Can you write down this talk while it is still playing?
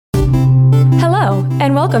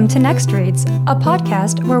and welcome to Next Reads, a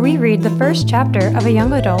podcast where we read the first chapter of a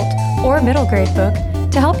young adult or middle grade book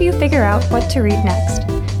to help you figure out what to read next.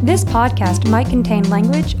 This podcast might contain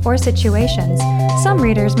language or situations some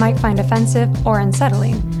readers might find offensive or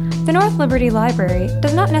unsettling. The North Liberty Library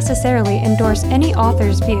does not necessarily endorse any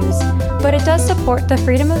author's views, but it does support the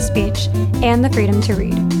freedom of speech and the freedom to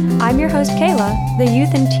read. I'm your host, Kayla, the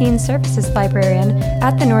Youth and Teen Services Librarian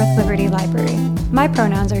at the North Liberty Library. My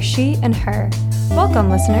pronouns are she and her. Welcome,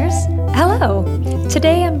 listeners. Hello.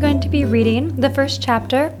 Today I'm going to be reading the first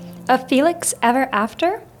chapter of Felix Ever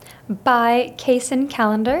After by Kacen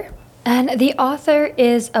Callender. And the author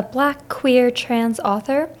is a Black queer trans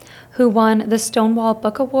author who won the Stonewall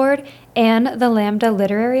Book Award and the Lambda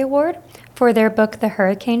Literary Award for their book, The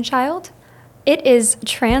Hurricane Child. It is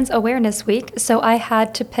Trans Awareness Week, so I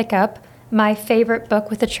had to pick up my favorite book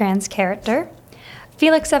with a trans character.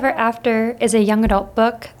 Felix Ever After is a young adult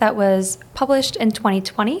book that was published in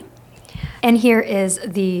 2020. And here is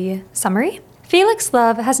the summary. Felix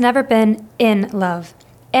Love has never been in love.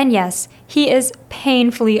 And yes, he is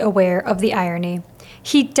painfully aware of the irony.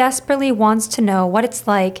 He desperately wants to know what it's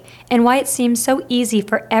like and why it seems so easy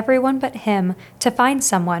for everyone but him to find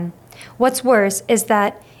someone. What's worse is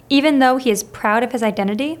that even though he is proud of his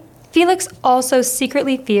identity, Felix also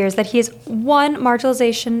secretly fears that he is one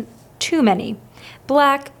marginalization too many,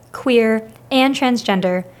 Black, queer, and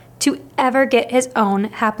transgender, to ever get his own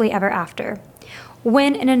happily ever after.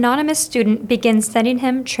 When an anonymous student begins sending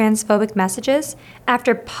him transphobic messages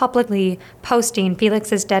after publicly posting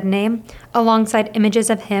Felix's dead name alongside images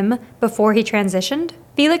of him before he transitioned,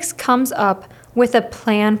 Felix comes up with a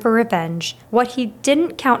plan for revenge, what he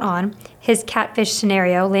didn't count on, his catfish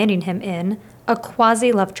scenario landing him in a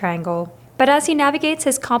quasi-love triangle. But as he navigates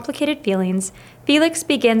his complicated feelings, Felix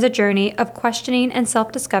begins a journey of questioning and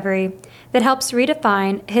self-discovery that helps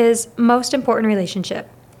redefine his most important relationship,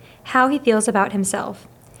 how he feels about himself.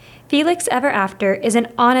 Felix Ever After is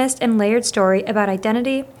an honest and layered story about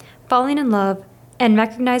identity, falling in love, and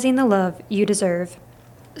recognizing the love you deserve.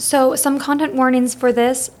 So some content warnings for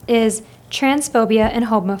this is transphobia and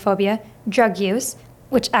homophobia, drug use,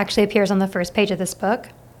 which actually appears on the first page of this book,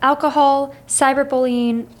 alcohol,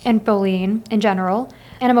 cyberbullying and bullying in general,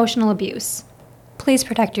 and emotional abuse. Please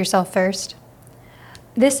protect yourself first.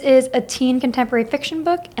 This is a teen contemporary fiction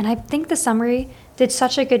book, and I think the summary did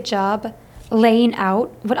such a good job laying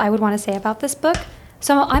out what I would want to say about this book.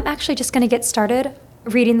 So I'm actually just going to get started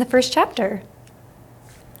reading the first chapter.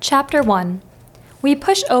 Chapter 1. We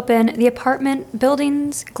push open the apartment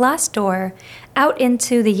building's glass door out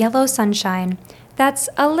into the yellow sunshine that's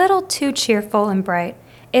a little too cheerful and bright.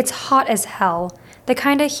 It's hot as hell, the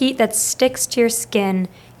kind of heat that sticks to your skin,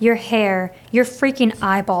 your hair, your freaking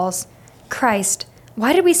eyeballs. Christ,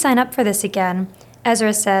 why did we sign up for this again?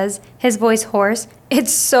 Ezra says, his voice hoarse.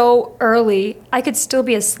 It's so early. I could still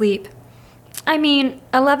be asleep. I mean,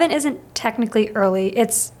 11 isn't technically early.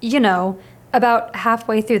 It's, about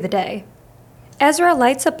halfway through the day. Ezra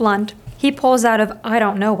lights a blunt he pulls out of I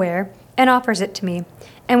don't know where and offers it to me,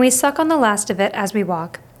 and we suck on the last of it as we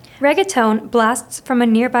walk. Reggaeton blasts from a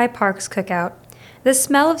nearby park's cookout. The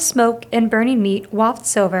smell of smoke and burning meat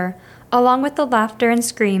wafts over, along with the laughter and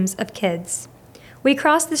screams of kids. We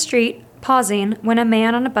cross the street, pausing when a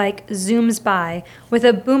man on a bike zooms by with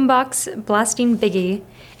a boombox blasting Biggie,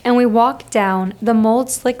 and we walk down the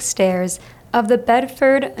mold-slick stairs of the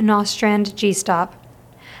Bedford Nostrand G-Stop,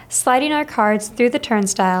 sliding our cards through the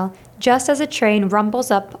turnstile just as a train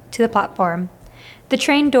rumbles up to the platform. The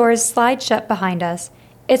train doors slide shut behind us.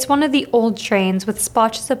 It's one of the old trains with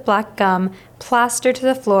splotches of black gum plastered to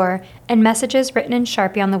the floor and messages written in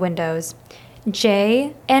Sharpie on the windows.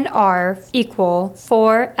 J and R equal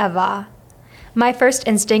forever. My first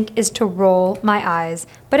instinct is to roll my eyes,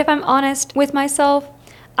 but if I'm honest with myself,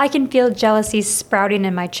 I can feel jealousy sprouting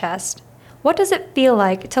in my chest. What does it feel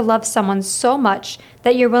like to love someone so much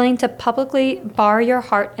that you're willing to publicly bar your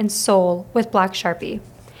heart and soul with black Sharpie?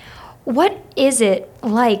 What is it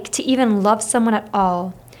like to even love someone at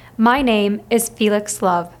all? My name is Felix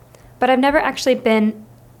Love, but I've never actually been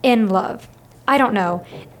in love. I don't know.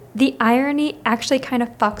 The irony actually kind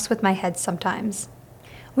of fucks with my head sometimes.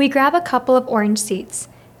 We grab a couple of orange seats.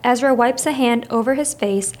 Ezra wipes a hand over his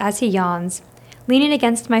face as he yawns, leaning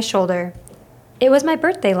against my shoulder. It was my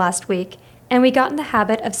birthday last week, and we got in the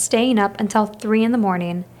habit of staying up until 3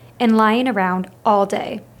 a.m. and lying around all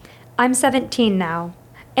day. I'm 17 now,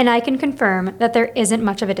 and I can confirm that there isn't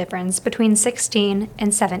much of a difference between 16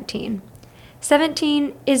 and 17.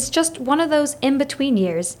 17 is just one of those in-between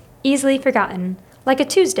years, easily forgotten, like a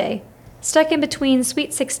Tuesday, stuck in between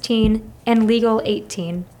sweet 16 and legal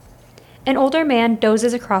 18. An older man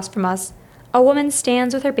dozes across from us, A woman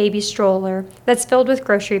stands with her baby stroller that's filled with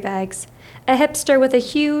grocery bags. A hipster with a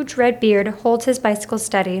huge red beard holds his bicycle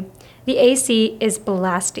steady. The AC is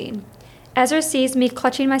blasting. Ezra sees me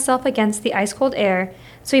clutching myself against the ice-cold air,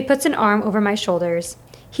 so he puts an arm over my shoulders.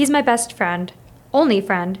 He's my best friend, only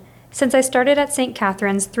friend, since I started at St.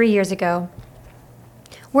 Catherine's 3 years ago.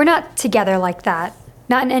 We're not together like that,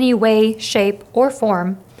 not in any way, shape, or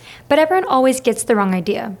form, but everyone always gets the wrong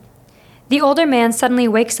idea. The older man suddenly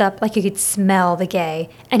wakes up like he could smell the gay,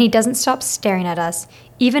 and he doesn't stop staring at us,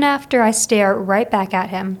 even after I stare right back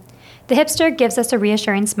at him. The hipster gives us a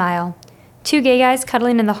reassuring smile. Two gay guys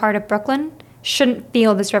cuddling in the heart of Brooklyn shouldn't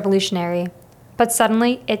feel this revolutionary, but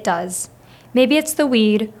suddenly it does. Maybe it's the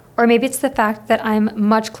weed, or maybe it's the fact that I'm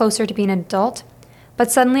much closer to being an adult,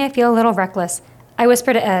 but suddenly I feel a little reckless. I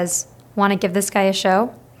whisper to Ez, "Want to give this guy a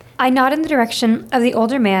show?" I nod in the direction of the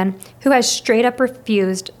older man who has straight up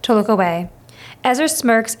refused to look away. Ezra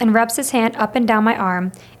smirks and rubs his hand up and down my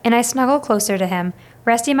arm, and I snuggle closer to him,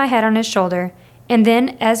 resting my head on his shoulder, and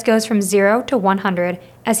then Ez goes from 0 to 100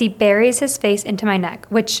 as he buries his face into my neck,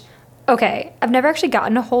 which, okay, I've never actually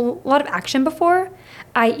gotten a whole lot of action before,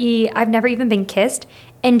 i.e. I've never even been kissed,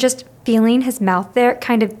 and just feeling his mouth there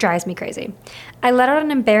kind of drives me crazy. I let out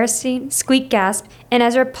an embarrassing squeak gasp, and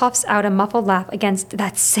Ezra puffs out a muffled laugh against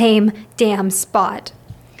that same damn spot.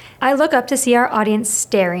 I look up to see our audience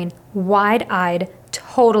staring, wide-eyed,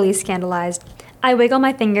 totally scandalized. I wiggle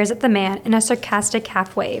my fingers at the man in a sarcastic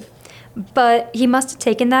half-wave, but he must have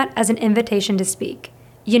taken that as an invitation to speak.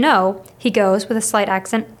 "You know," he goes with a slight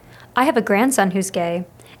accent, "I have a grandson who's gay."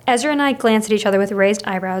 Ezra and I glance at each other with raised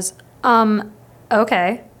eyebrows.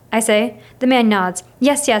 Okay, I say. The man nods.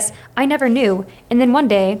 Yes, I never knew. And then one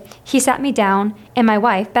day, he sat me down and my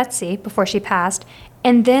wife, Betsy, before she passed,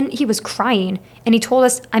 and then he was crying, and he told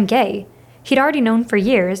us I'm gay. He'd already known for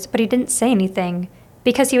years, but he didn't say anything,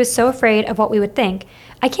 because he was so afraid of what we would think.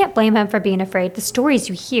 I can't blame him for being afraid. The stories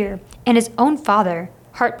you hear, and his own father,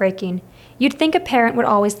 heartbreaking. You'd think a parent would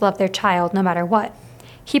always love their child, no matter what.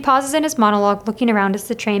 He pauses in his monologue, looking around as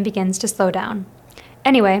the train begins to slow down.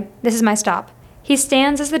 Anyway, this is my stop. He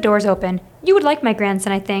stands as the doors open. "You would like my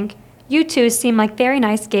grandson, I think. You two seem like very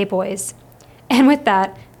nice gay boys." And with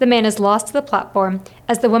that, the man is lost to the platform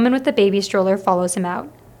as the woman with the baby stroller follows him out.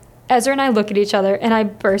 Ezra and I look at each other, and I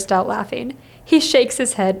burst out laughing. He shakes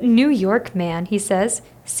his head. "New York, man," he says.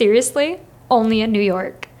 "Seriously? Only in New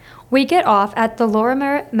York." We get off at the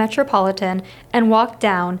Lorimer Metropolitan and walk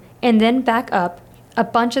down, and then back up a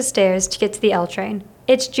bunch of stairs to get to the L train.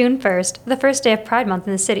 It's June 1st, the first day of Pride Month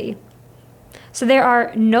in the city. So there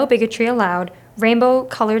are "No bigotry allowed"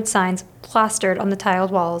 rainbow-colored signs plastered on the tiled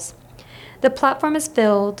walls. The platform is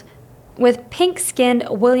filled with pink-skinned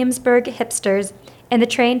Williamsburg hipsters, and the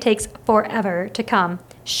train takes forever to come.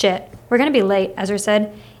 "Shit, we're gonna be late," Ezra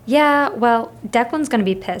said. "Yeah, well, Declan's gonna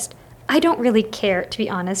be pissed." I don't really care, to be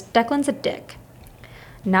honest. Declan's a dick.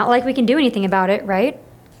 Not like we can do anything about it, right?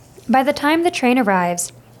 By the time the train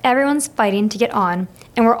arrives, everyone's fighting to get on,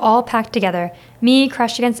 and we're all packed together, me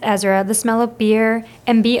crushed against Ezra, the smell of beer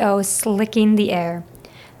and BO slicking the air.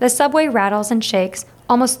 The subway rattles and shakes,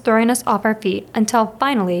 almost throwing us off our feet, until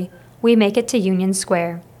finally we make it to Union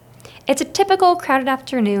Square. It's a typical crowded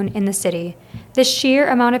afternoon in the city. The sheer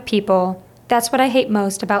amount of people, that's what I hate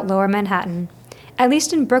most about Lower Manhattan. At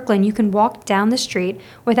least in Brooklyn, you can walk down the street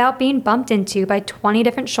without being bumped into by 20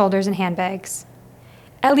 different shoulders and handbags.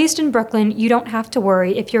 At least in Brooklyn, you don't have to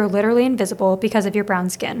worry if you're literally invisible because of your brown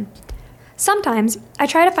skin. Sometimes, I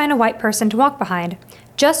try to find a white person to walk behind,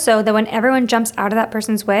 just so that when everyone jumps out of that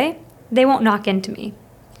person's way, they won't knock into me.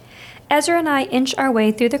 Ezra and I inch our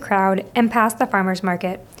way through the crowd and past the farmer's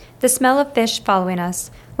market, the smell of fish following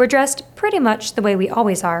us. We're dressed pretty much the way we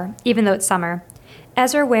always are, even though it's summer.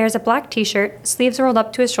 Ezra wears a black t-shirt, sleeves rolled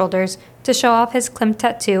up to his shoulders, to show off his Klimt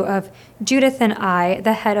tattoo of Judith and I,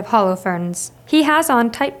 the head of Holofernes. He has on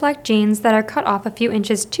tight black jeans that are cut off a few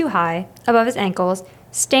inches too high, above his ankles,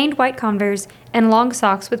 stained white Converse, and long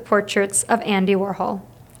socks with portraits of Andy Warhol.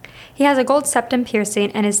 He has a gold septum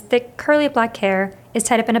piercing, and his thick, curly black hair is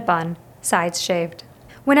tied up in a bun, sides shaved.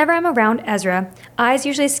 Whenever I'm around Ezra, eyes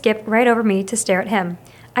usually skip right over me to stare at him.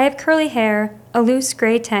 I have curly hair, a loose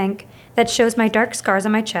gray tank that shows my dark scars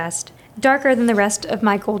on my chest, darker than the rest of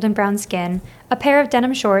my golden brown skin, a pair of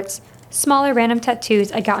denim shorts, smaller random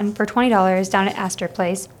tattoos I'd gotten for $20 down at Astor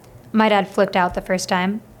Place. My dad flipped out the first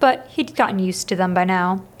time, but he'd gotten used to them by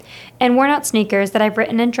now. And worn out sneakers that I've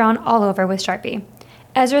written and drawn all over with Sharpie.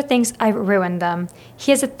 Ezra thinks I've ruined them.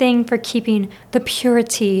 He has a thing for keeping the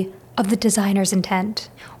purity of the designer's intent.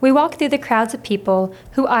 We walk through the crowds of people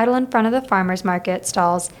who idle in front of the farmer's market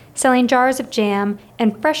stalls, selling jars of jam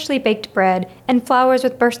and freshly baked bread and flowers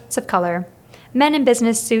with bursts of color. Men in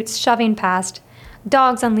business suits shoving past,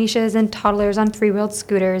 dogs on leashes and toddlers on three-wheeled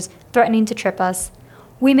scooters threatening to trip us.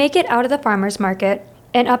 We make it out of the farmer's market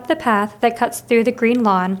and up the path that cuts through the green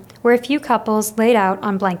lawn where a few couples laid out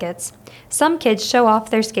on blankets. Some kids show off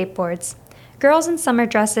their skateboards. Girls in summer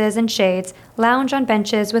dresses and shades lounge on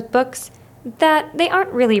benches with books that they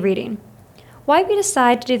aren't really reading. Why'd we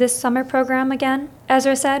decide to do this summer program again?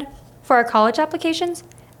 Ezra said. For our college applications?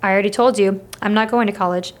 I already told you, I'm not going to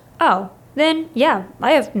college. Oh, then yeah,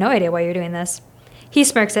 I have no idea why you're doing this. He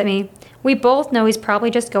smirks at me. We both know he's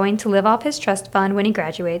probably just going to live off his trust fund when he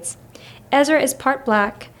graduates. Ezra is part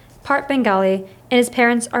black, part Bengali, and his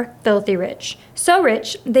parents are filthy rich. So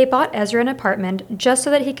rich, they bought Ezra an apartment just so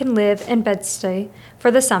that he can live in bedstay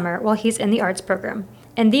for the summer while he's in the arts program.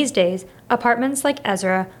 And these days, apartments like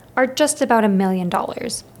Ezra are just about $1 million.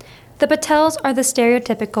 The Patels are the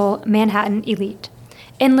stereotypical Manhattan elite.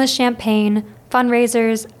 Endless champagne,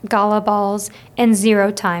 fundraisers, gala balls, and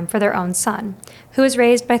zero time for their own son, who is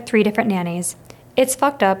raised by 3 different nannies. It's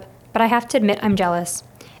fucked up, but I have to admit I'm jealous.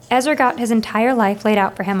 Ezra got his entire life laid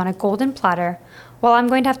out for him on a golden platter, while I'm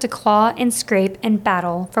going to have to claw and scrape and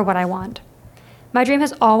battle for what I want. My dream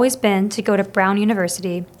has always been to go to Brown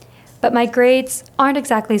University, but my grades aren't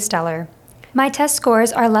exactly stellar. My test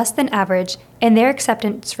scores are less than average, and their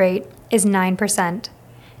acceptance rate is 9%.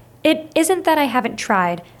 It isn't that I haven't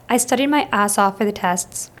tried. I studied my ass off for the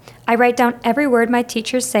tests. I write down every word my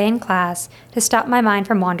teachers say in class to stop my mind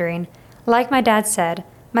from wandering. Like my dad said,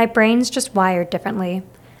 my brain's just wired differently.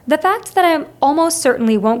 The fact that I almost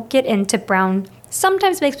certainly won't get into Brown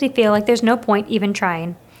sometimes makes me feel like there's no point even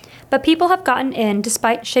trying. But people have gotten in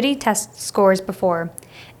despite shitty test scores before.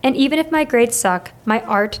 And even if my grades suck, my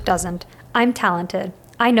art doesn't. I'm talented.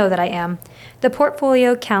 I know that I am. The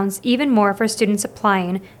portfolio counts even more for students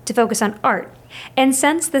applying to focus on art. And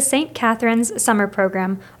since the St. Catherine's summer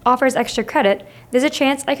program offers extra credit, there's a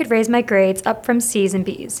chance I could raise my grades up from C's and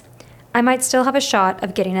B's. I might still have a shot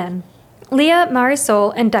of getting in. Leah,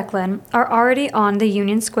 Marisol, and Declan are already on the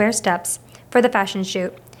Union Square steps for the fashion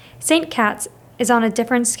shoot. St. Cat's is on a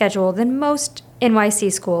different schedule than most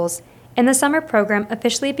NYC schools, and the summer program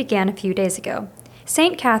officially began a few days ago.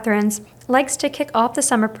 St. Catherine's likes to kick off the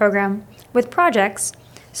summer program with projects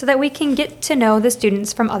so that we can get to know the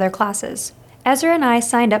students from other classes. Ezra and I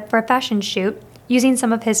signed up for a fashion shoot using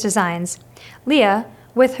some of his designs. Leah,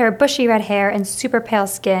 with her bushy red hair and super pale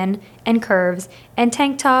skin and curves and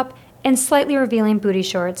tank top and slightly revealing booty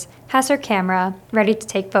shorts, has her camera ready to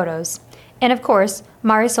take photos. And of course,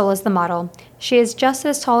 Marisol is the model. She is just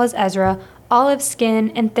as tall as Ezra, olive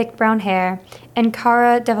skin and thick brown hair, and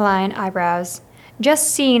Cara Delevingne eyebrows.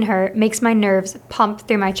 Just seeing her makes my nerves pump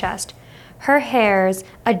through my chest. Her hair's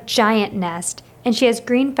a giant nest, and she has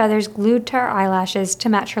green feathers glued to her eyelashes to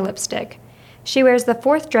match her lipstick. She wears the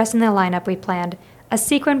 4th dress in the lineup we planned, a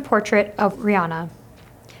sequin portrait of Rihanna.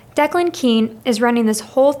 Declan Keane is running this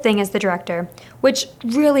whole thing as the director, which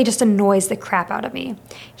really just annoys the crap out of me.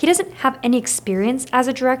 He doesn't have any experience as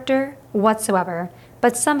a director whatsoever,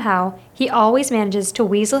 but somehow he always manages to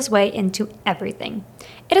weasel his way into everything.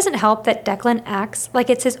 It doesn't help that Declan acts like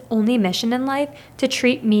it's his only mission in life to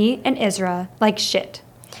treat me and Ezra like shit.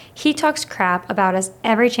 He talks crap about us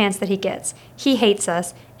every chance that he gets. He hates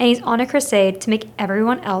us, and he's on a crusade to make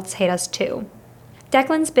everyone else hate us too.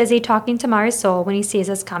 Declan's busy talking to Marisol when he sees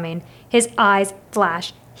us coming. His eyes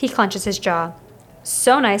flash. He clenches his jaw.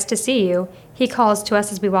 "So nice to see you," he calls to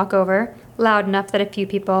us as we walk over, loud enough that a few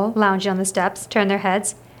people lounging on the steps turn their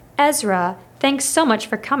heads. "Ezra, thanks so much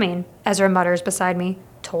for coming," Ezra mutters beside me.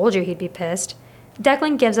 "Told you he'd be pissed."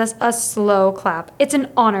 Declan gives us a slow clap. "It's an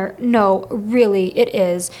honor, no, really it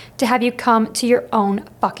is, to have you come to your own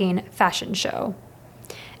fucking fashion show."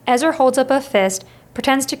 Ezra holds up a fist,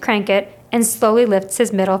 pretends to crank it, and slowly lifts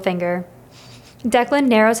his middle finger. Declan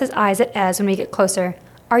narrows his eyes at Ez when we get closer.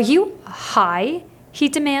 "Are you high?" he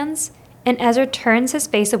demands, and Ezra turns his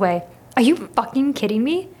face away. "Are you fucking kidding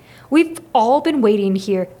me? We've all been waiting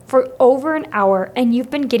here for over an hour, and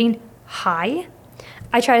you've been getting high?"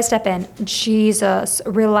 I try to step in. "Jesus,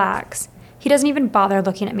 relax." He doesn't even bother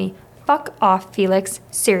looking at me. "Fuck off, Felix.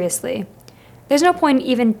 Seriously." There's no point in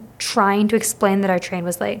even trying to explain that our train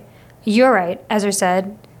was late. "You're right," Ezra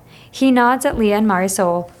said. He nods at Leah and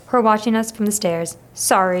Marisol, who are watching us from the stairs.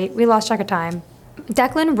 "Sorry, we lost track of time."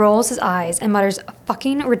 Declan rolls his eyes and mutters,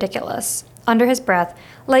 "Fucking ridiculous," under his breath,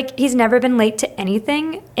 like he's never been late to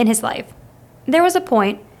anything in his life. There was a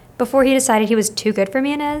point, before he decided he was too good for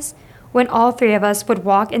me and Ez, when all 3 of us would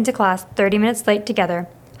walk into class 30 minutes late together,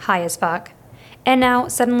 high as fuck. And now,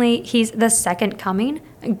 suddenly, he's the second coming?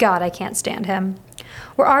 God, I can't stand him.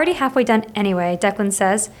 We're already halfway done anyway, Declan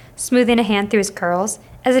says, smoothing a hand through his curls,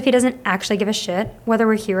 as if he doesn't actually give a shit whether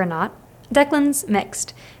we're here or not. Declan's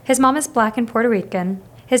mixed. His mom is black and Puerto Rican.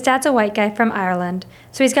 His dad's a white guy from Ireland,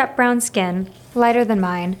 so he's got brown skin, lighter than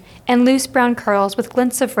mine, and loose brown curls with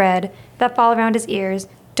glints of red that fall around his ears,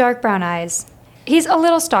 dark brown eyes. He's a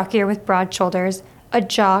little stockier with broad shoulders, a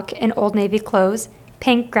jock in Old Navy clothes,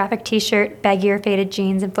 pink graphic t-shirt, baggier faded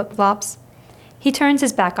jeans, and flip-flops. He turns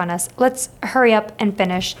his back on us. Let's hurry up and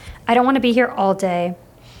finish. I don't want to be here all day.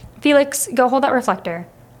 Felix, go hold that reflector.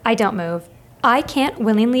 I don't move. I can't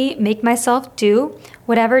willingly make myself do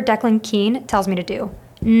whatever Declan Keene tells me to do.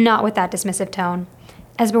 Not with that dismissive tone.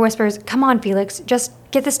 Ezra whispers, come on, Felix, just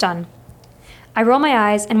get this done. I roll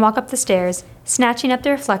my eyes and walk up the stairs, snatching up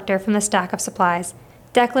the reflector from the stack of supplies.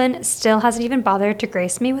 Declan still hasn't even bothered to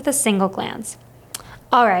grace me with a single glance.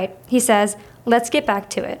 All right, he says, let's get back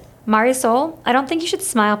to it. Marisol, I don't think you should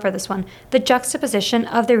smile for this one. The juxtaposition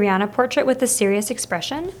of the Rihanna portrait with the serious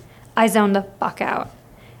expression? I zone the fuck out.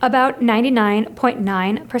 About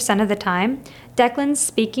 99.9% of the time, Declan's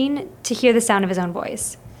speaking to hear the sound of his own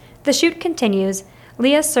voice. The shoot continues,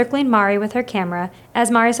 Leah circling Mari with her camera as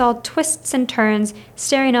Marisol twists and turns,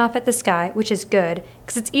 staring off at the sky, which is good,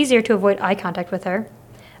 because it's easier to avoid eye contact with her.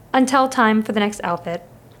 Until time for the next outfit.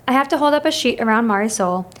 I have to hold up a sheet around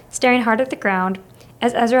Marisol, staring hard at the ground,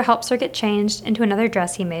 as Ezra helps her get changed into another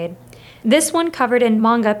dress he made. This one covered in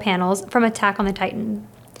manga panels from Attack on the Titan.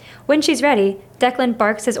 When she's ready, Declan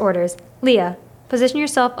barks his orders. Leah, position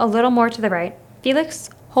yourself a little more to the right. Felix,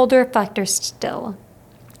 hold the reflector still.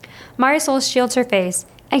 Marisol shields her face.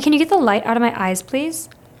 And can you get the light out of my eyes, please?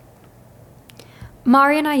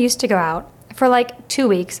 Mari and I used to go out for like 2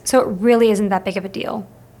 weeks, so it really isn't that big of a deal.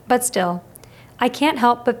 But still, I can't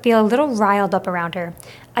help but feel a little riled up around her.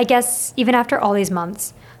 I guess even after all these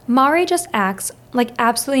months. Mari just acts like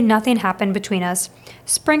absolutely nothing happened between us,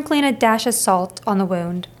 sprinkling a dash of salt on the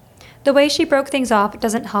wound. The way she broke things off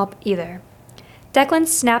doesn't help either. Declan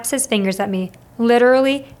snaps his fingers at me.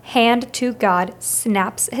 Literally, hand to God,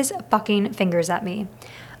 snaps his fucking fingers at me.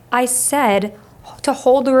 I said to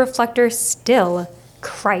hold the reflector still.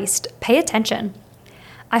 Christ, pay attention.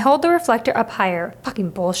 I hold the reflector up higher. Fucking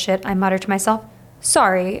bullshit, I mutter to myself.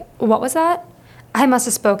 Sorry, what was that? I must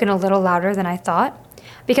have spoken a little louder than I thought,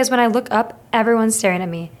 because when I look up, everyone's staring at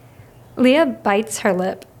me. Leah bites her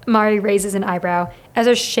lip. Mari raises an eyebrow.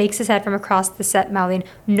 Ezra shakes his head from across the set, mouthing,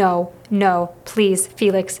 no, no, please,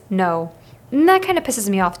 Felix, no. And that kind of pisses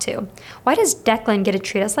me off, too. Why does Declan get to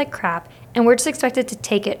treat us like crap, and we're just expected to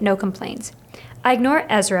take it, no complaints? I ignore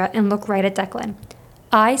Ezra and look right at Declan.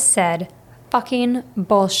 I said fucking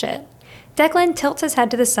bullshit. Declan tilts his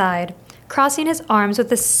head to the side, crossing his arms with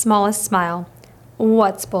the smallest smile.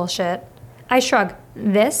 What's bullshit? I shrug.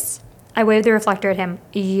 This? I wave the reflector at him.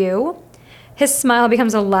 You? His smile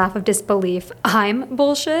becomes a laugh of disbelief. I'm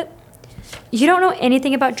bullshit? You don't know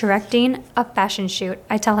anything about directing a fashion shoot,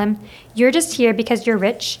 I tell him. You're just here because you're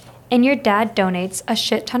rich and your dad donates a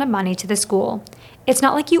shit ton of money to the school. It's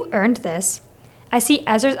not like you earned this. I see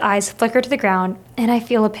Ezra's eyes flicker to the ground and I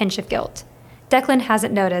feel a pinch of guilt. Declan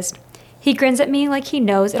hasn't noticed. He grins at me like he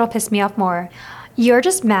knows it'll piss me off more. You're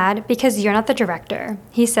just mad because you're not the director,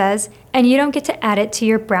 he says, and you don't get to add it to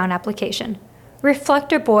your Brown application.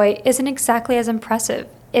 Reflector Boy isn't exactly as impressive,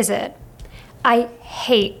 is it? I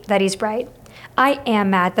hate that he's right. I am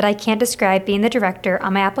mad that I can't describe being the director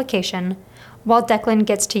on my application, while Declan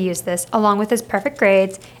gets to use this, along with his perfect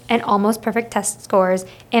grades and almost perfect test scores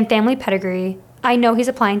and family pedigree. I know he's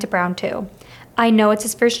applying to Brown too. I know it's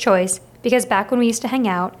his first choice, because back when we used to hang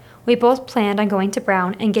out, we both planned on going to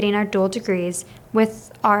Brown and getting our dual degrees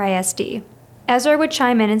with RISD. Ezra would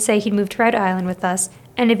chime in and say he'd move to Rhode Island with us,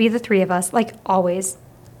 and it'd be the three of us, like always.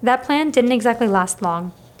 That plan didn't exactly last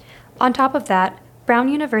long. On top of that, Brown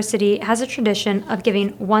University has a tradition of giving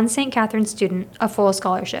one St. Catherine student a full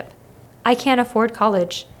scholarship. I can't afford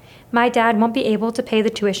college. My dad won't be able to pay the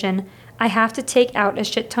tuition. I have to take out a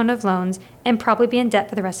shit ton of loans and probably be in debt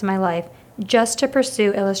for the rest of my life, just to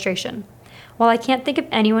pursue illustration. While I can't think of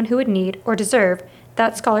anyone who would need or deserve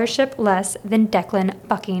that scholarship less than Declan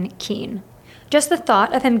fucking Keene. Just the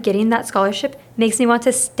thought of him getting that scholarship makes me want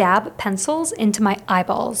to stab pencils into my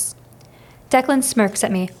eyeballs. Declan smirks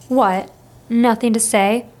at me. What? Nothing to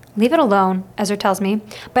say? Leave it alone, Ezra tells me,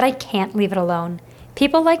 but I can't leave it alone.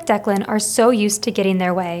 People like Declan are so used to getting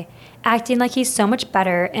their way, acting like he's so much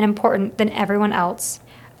better and important than everyone else.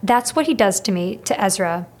 That's what he does to me, to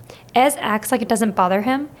Ezra. Ez acts like it doesn't bother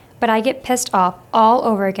him, but I get pissed off all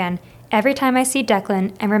over again every time I see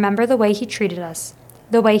Declan and remember the way he treated us,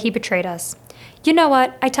 the way he betrayed us. You know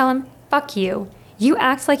what? I tell him, fuck you. You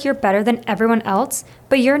act like you're better than everyone else,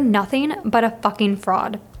 but you're nothing but a fucking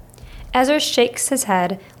fraud. Ezra shakes his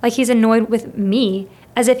head like he's annoyed with me,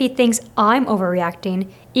 as if he thinks I'm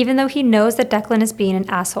overreacting, even though he knows that Declan is being an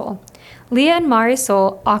asshole. Leah and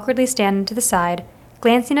Marisol awkwardly stand to the side,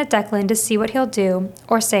 glancing at Declan to see what he'll do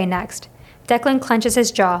or say next. Declan clenches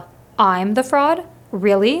his jaw. I'm the fraud?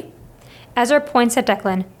 Really? Ezra points at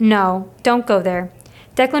Declan. No, don't go there.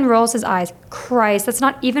 Declan rolls his eyes. Christ, that's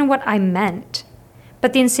not even what I meant.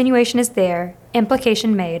 But the insinuation is there,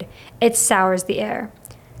 implication made. It sours the air.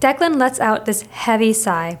 Declan lets out this heavy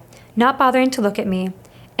sigh, not bothering to look at me,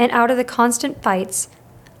 and out of the constant fights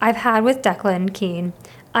I've had with Declan Keene,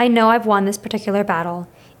 I know I've won this particular battle.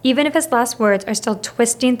 Even if his last words are still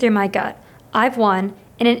twisting through my gut, I've won,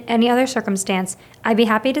 and in any other circumstance, I'd be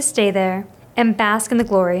happy to stay there and bask in the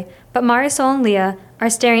glory, but Marisol and Leah are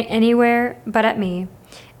staring anywhere but at me,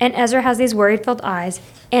 and Ezra has these worried-filled eyes,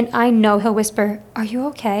 and I know he'll whisper, "Are you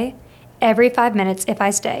okay?" every 5 minutes if I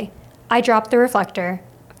stay. I drop the reflector.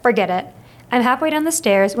 Forget it. I'm halfway down the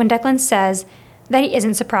stairs when Declan says that he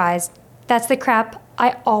isn't surprised. That's the crap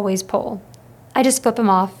I always pull. I just flip him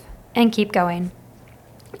off and keep going.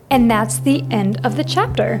 And that's the end of the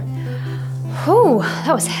chapter. Whew,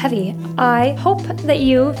 that was heavy. I hope that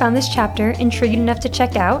you found this chapter intriguing enough to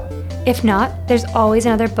check out. If not, there's always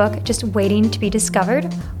another book just waiting to be discovered.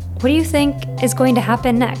 What do you think is going to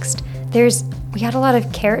happen next? We had a lot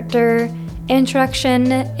of character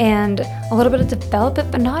introduction and a little bit of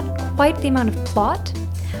development, but not quite the amount of plot.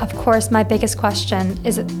 Of course, my biggest question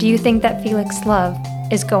is, do you think that Felix Love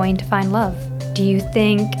is going to find love? Do you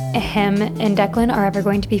think him and Declan are ever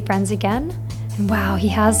going to be friends again? And wow, he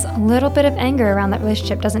has a little bit of anger around that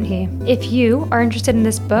relationship, doesn't he? If you are interested in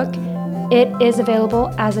this book, it is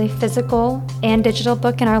available as a physical and digital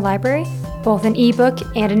book in our library, both an ebook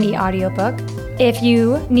and an e-audiobook. If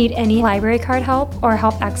you need any library card help or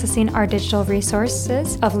help accessing our digital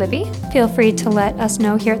resources of Libby, feel free to let us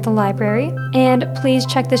know here at the library. And please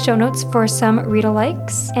check the show notes for some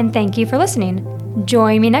read-alikes. And thank you for listening.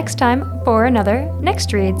 Join me next time for another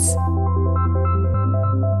Next Reads.